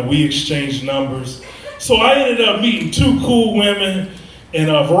Veronica, and we exchanged numbers. So I ended up meeting two cool women,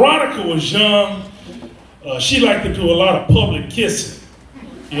 and Veronica was young. She liked to do a lot of public kissing.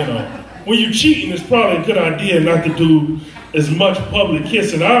 You know, when you're cheating, it's probably a good idea not to do as much public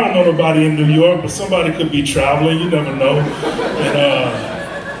kissing. I don't know nobody in New York, but somebody could be traveling, you never know.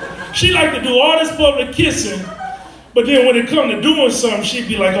 And she liked to do all this public kissing, but then when it come to doing something, she'd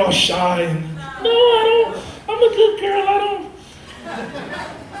be like all shy and, no, I don't, I'm a good girl, I don't.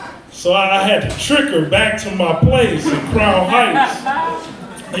 So I had to trick her back to my place in Crown Heights.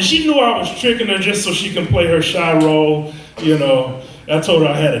 And she knew I was tricking her just so she can play her shy role, you know. I told her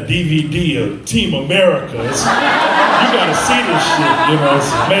I had a DVD of Team America. You gotta see this shit, you know,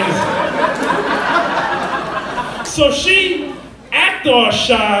 it's amazing. So she acted all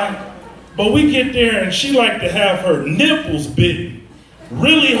shy, but we get there and she liked to have her nipples bitten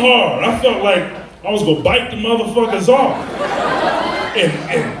really hard. I felt like I was gonna bite the motherfuckers off.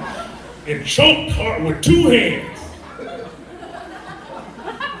 And choked her with 2 hands.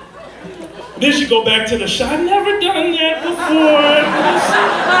 Then she go back to the shot. I've never done that before.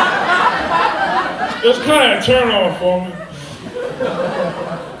 It was kind of a turn on for me.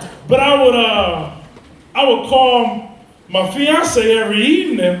 But I would call my fiance every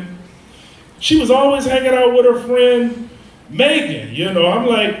evening. She was always hanging out with her friend Megan. You know, I'm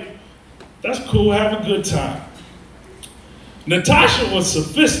like, that's cool, have a good time. Natasha was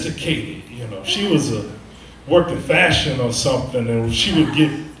sophisticated, you know. She was worked in fashion or something, and she would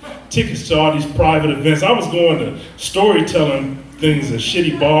get tickets to all these private events. I was going to storytelling things at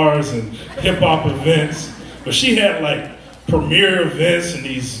shitty bars and hip-hop events, but she had like premiere events and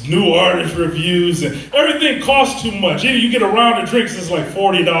these new artist reviews, and everything cost too much. You get a round of drinks, it's like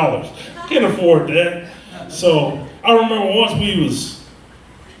 $40. Can't afford that. So I remember once we was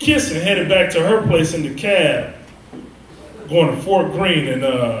kissing, headed back to her place in the cab, going to Fort Greene, and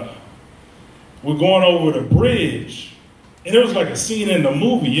we're going over the bridge. And it was like a scene in the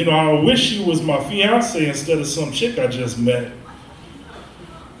movie. You know, I wish she was my fiance instead of some chick I just met.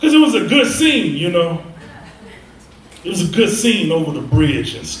 Because it was a good scene, you know. It was a good scene over the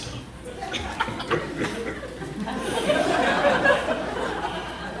bridge and stuff.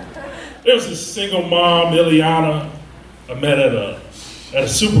 There was this single mom, Ileana, I met at a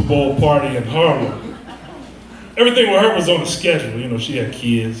Super Bowl party in Harlem. Everything with her was on the schedule, you know, she had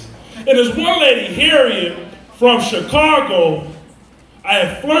kids. And there's one lady, Harriet, from Chicago. I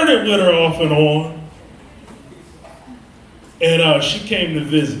had flirted with her off and on. And she came to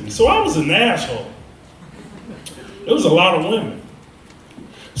visit me. So I was an asshole. There was a lot of women.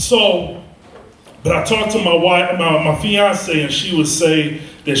 So, but I talked to my wife, my fiance, and she would say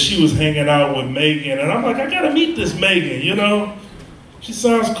that she was hanging out with Megan. And I'm like, I gotta meet this Megan, you know? She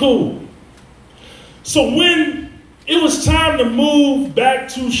sounds cool. So when it was time to move back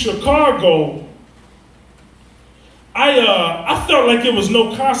to Chicago, I felt like there was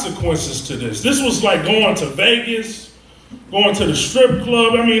no consequences to this. This was like going to Vegas, going to the strip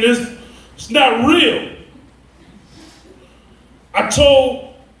club. I mean, it's not real. I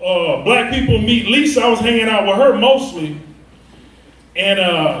told Black People Meet Lisa, I was hanging out with her mostly,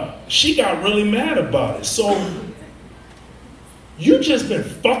 and she got really mad about it. So, you just been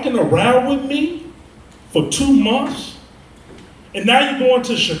fucking around with me for 2 months, and now you're going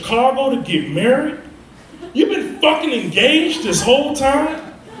to Chicago to get married? You've been fucking engaged this whole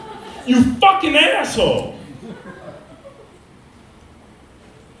time? You fucking asshole.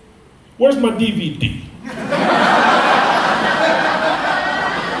 Where's my DVD?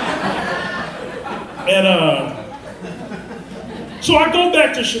 And so I go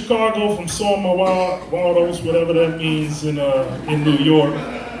back to Chicago from sowing my wild oats, whatever that means, in New York.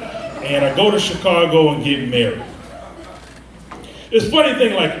 And I go to Chicago and get married. It's a funny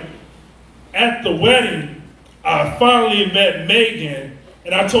thing, like, at the wedding, I finally met Megan,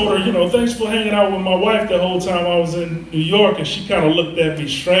 and I told her, you know, thanks for hanging out with my wife the whole time I was in New York, and she kind of looked at me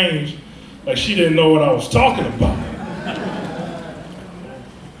strange, like she didn't know what I was talking about.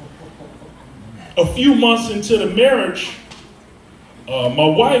 A few months into the marriage, my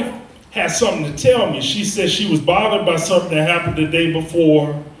wife had something to tell me. She said she was bothered by something that happened the day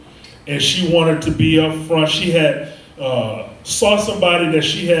before, and she wanted to be up front. She had saw somebody that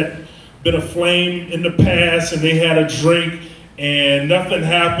she had been aflame in the past, and they had a drink, and nothing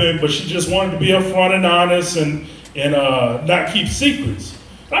happened, but she just wanted to be up front and honest and not keep secrets.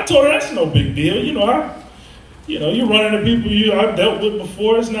 And I told her that's no big deal. You know, you run into people I've dealt with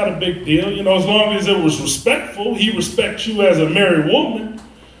before, it's not a big deal. You know, as long as it was respectful, he respects you as a married woman,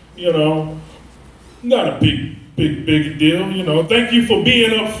 you know, not a big deal, you know. Thank you for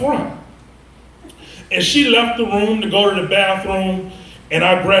being up front. And she left the room to go to the bathroom, and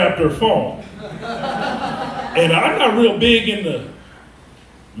I grabbed her phone. And I'm not real big into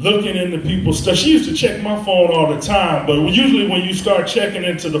looking into people's stuff. She used to check my phone all the time, but usually when you start checking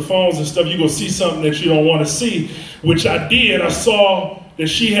into the phones and stuff, you're going to see something that you don't want to see, which I did. I saw that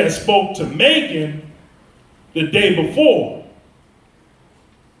she had spoke to Megan the day before.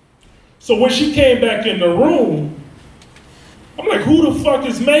 So when she came back in the room, I'm like, who the fuck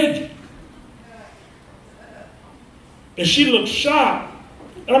is Megan? And she looked shocked.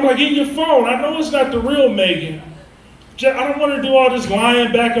 And I'm like, in your phone, I know it's not the real Megan. I don't want to do all this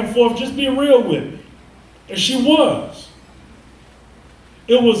lying back and forth. Just be real with me. And she was.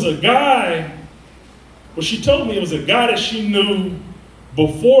 It was a guy, well, she told me it was a guy that she knew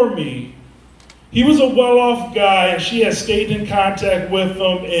before me. He was a well-off guy, and she had stayed in contact with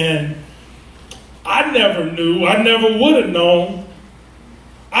him, and I never knew. I never would have known.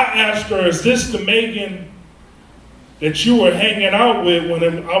 I asked her, is this the Megan that you were hanging out with when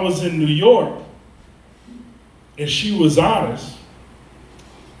I was in New York? And she was honest.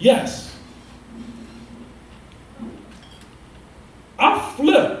 Yes. I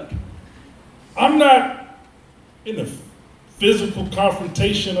flipped. I'm not in a physical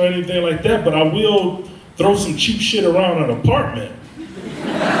confrontation or anything like that, but I will throw some cheap shit around an apartment.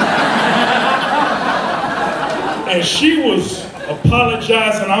 And she was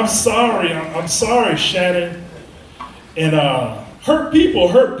apologizing. I'm sorry. I'm sorry, Shannon. And hurt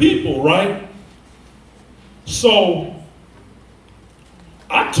people, right? So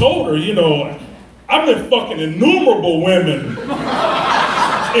I told her, you know, I've been fucking innumerable women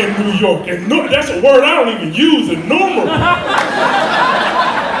in New York. And that's a word I don't even use, innumerable.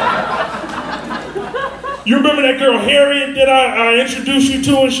 You remember that girl Harriet that I introduced you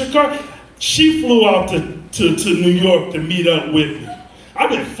to in Chicago? She flew out to New York to meet up with me. I've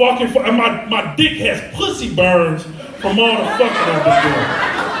been fucking, my dick has pussy burns from all the fucking I've been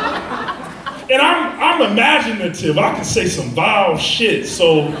doing. And I'm imaginative. I can say some vile shit.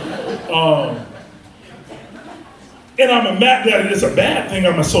 So, and it's a bad thing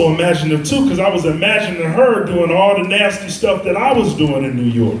I'm so imaginative too, because I was imagining her doing all the nasty stuff that I was doing in New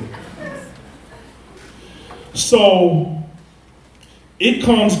York. So, it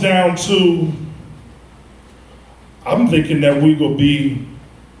comes down to, I'm thinking that we gonna be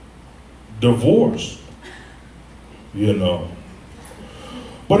divorced, you know.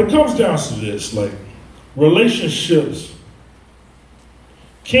 But it comes down to this, like, relationships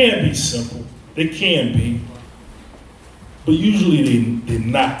can be simple. They can be. But usually they're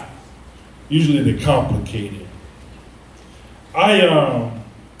not. Usually they're complicated.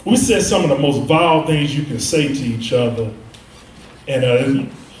 We said some of the most vile things you can say to each other. And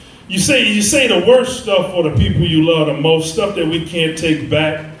you say the worst stuff for the people you love the most, stuff that we can't take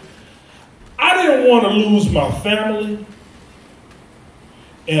back. I didn't want to lose my family.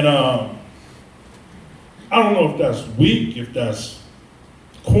 And I don't know if that's weak, if that's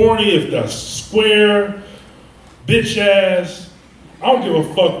corny, if that's square, bitch ass. I don't give a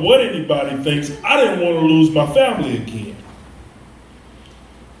fuck what anybody thinks. I didn't want to lose my family again.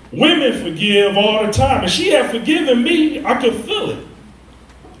 Women forgive all the time. And she had forgiven me, I could feel it.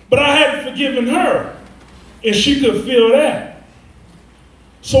 But I hadn't forgiven her. And she could feel that.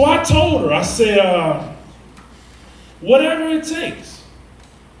 So I told her, I said, whatever it takes.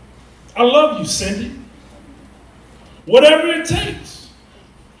 I love you, Cindy. Whatever it takes.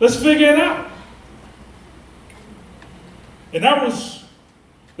 Let's figure it out. And that was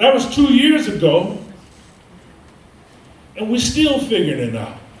 2 years ago. And we're still figuring it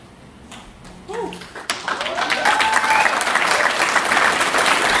out.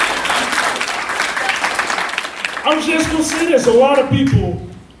 I was just gonna say this, a lot of people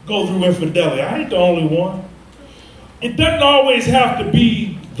go through infidelity. I ain't the only one. It doesn't always have to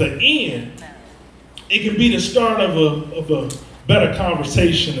be the end. It can be the start of a better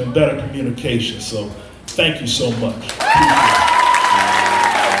conversation and better communication. So thank you so much.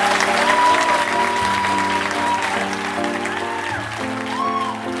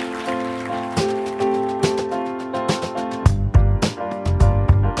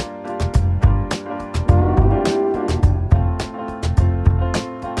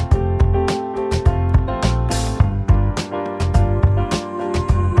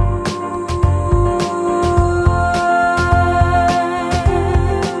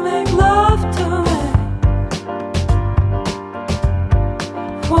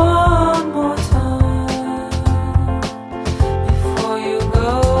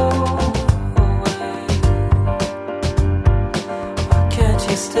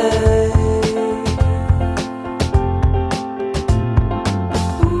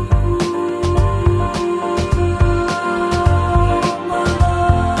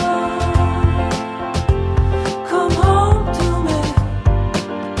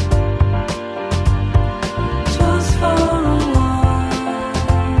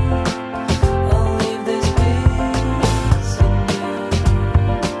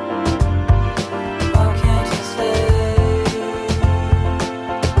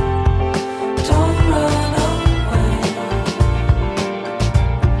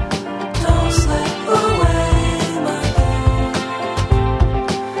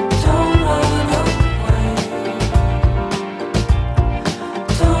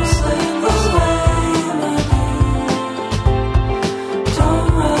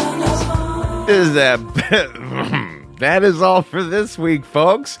 that is all for this week,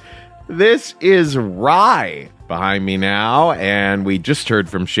 folks. This is Rye behind me now, and we just heard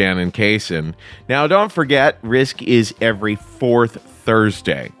from Shannon Kaysen. Now, don't forget, Risk is every fourth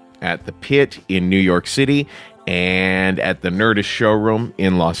Thursday at the Pit in New York City and at the Nerdist Showroom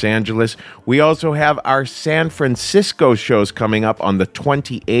in Los Angeles. We also have our San Francisco shows coming up on the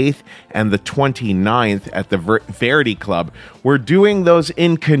 28th and the 29th at the Verity Club. We're doing those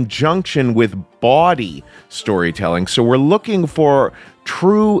in conjunction with Bawdy Storytelling. So we're looking for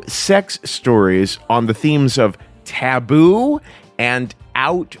true sex stories on the themes of taboo and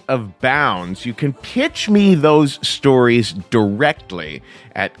out of bounds. You can pitch me those stories directly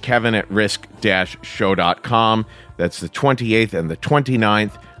at kevin@risk-show.com. That's the 28th and the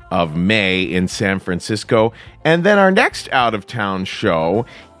 29th of May in San Francisco. And then our next out-of-town show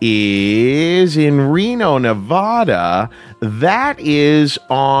is in Reno, Nevada. That is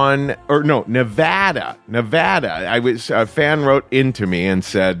Nevada. A fan wrote into me and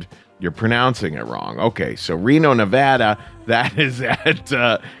said, "You're pronouncing it wrong." Okay, so Reno, Nevada, that is at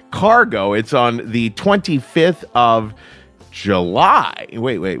Cargo. It's on the 25th of July.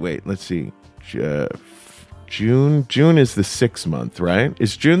 Wait. Let's see. June is the 6th month, right?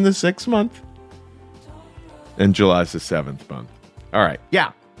 Is June the 6th month? And July is the 7th month. All right.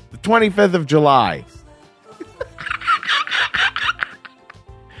 Yeah, the 25th of July.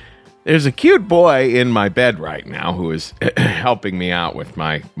 There's a cute boy in my bed right now who is helping me out with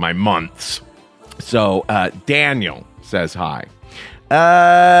my months. So Daniel says hi.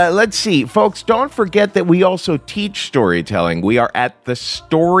 Let's see. Folks, don't forget that we also teach storytelling. We are at the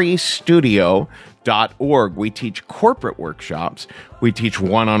storystudio.org. We teach corporate workshops. We teach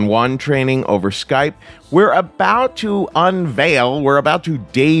one-on-one training over Skype. We're about to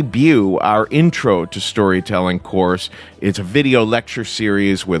debut our Intro to Storytelling course. It's a video lecture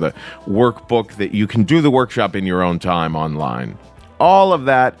series with a workbook that you can do the workshop in your own time online. All of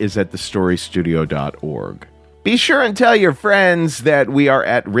that is at thestorystudio.org. Be sure and tell your friends that we are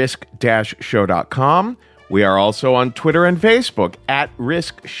at risk-show.com. We are also on Twitter and Facebook at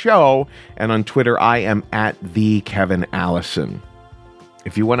Risk Show, and on Twitter I am at the Kevin Allison.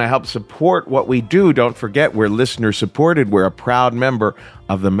 If you want to help support what we do, don't forget we're listener supported. We're a proud member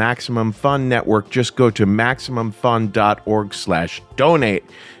of the Maximum Fun Network. Just go to MaximumFun.org/donate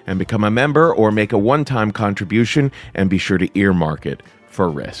and become a member or make a one-time contribution, and be sure to earmark it for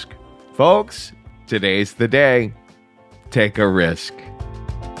Risk. Folks, today's the day. Take a risk.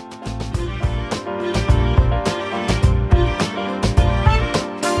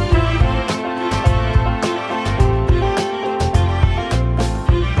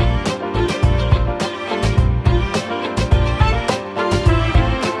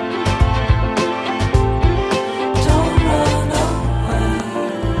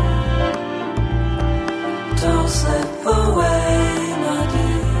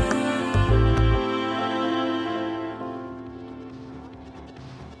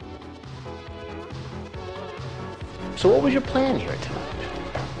 So what was your plan here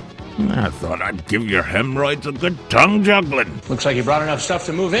tonight? I thought I'd give your hemorrhoids a good tongue juggling. Looks like you brought enough stuff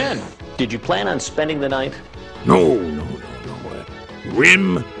to move in. Did you plan on spending the night? No.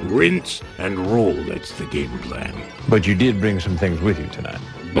 Rim, rinse, and roll. That's the game plan. But you did bring some things with you tonight.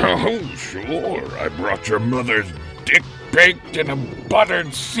 Oh, sure. I brought your mother's dick baked in a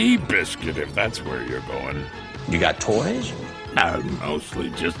buttered sea biscuit, if that's where you're going. You got toys?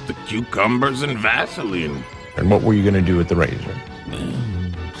 Mostly just the cucumbers and Vaseline. And what were you going to do with the razor?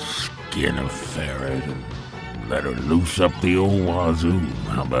 Skin a ferret and let her loose up the old wazoo.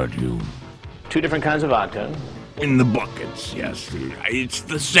 How about you? 2 different kinds of vodka. In the buckets, yes. It's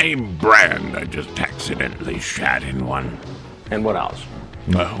the same brand. I just accidentally shat in one. And what else?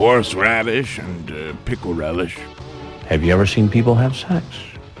 A horseradish and pickle relish. Have you ever seen people have sex?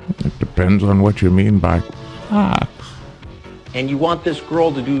 It depends on what you mean by sex. And you want this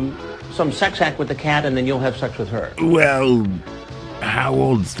girl to do some sex act with the cat, and then you'll have sex with her? Well, how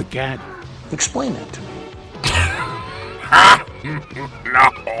old's the cat? Explain that to me.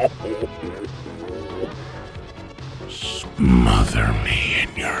 No. Smother me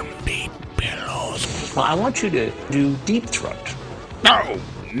in your meat pillows. Well, I want you to do deep throat. No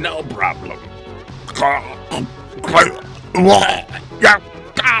problem. Your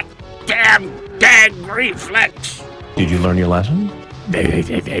goddamn gag reflex. Did you learn your lesson?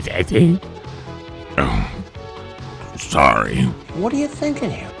 Oh, sorry. What are you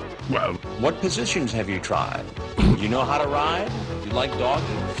thinking here? Well, what positions have you tried? You know how to ride? You like doggy?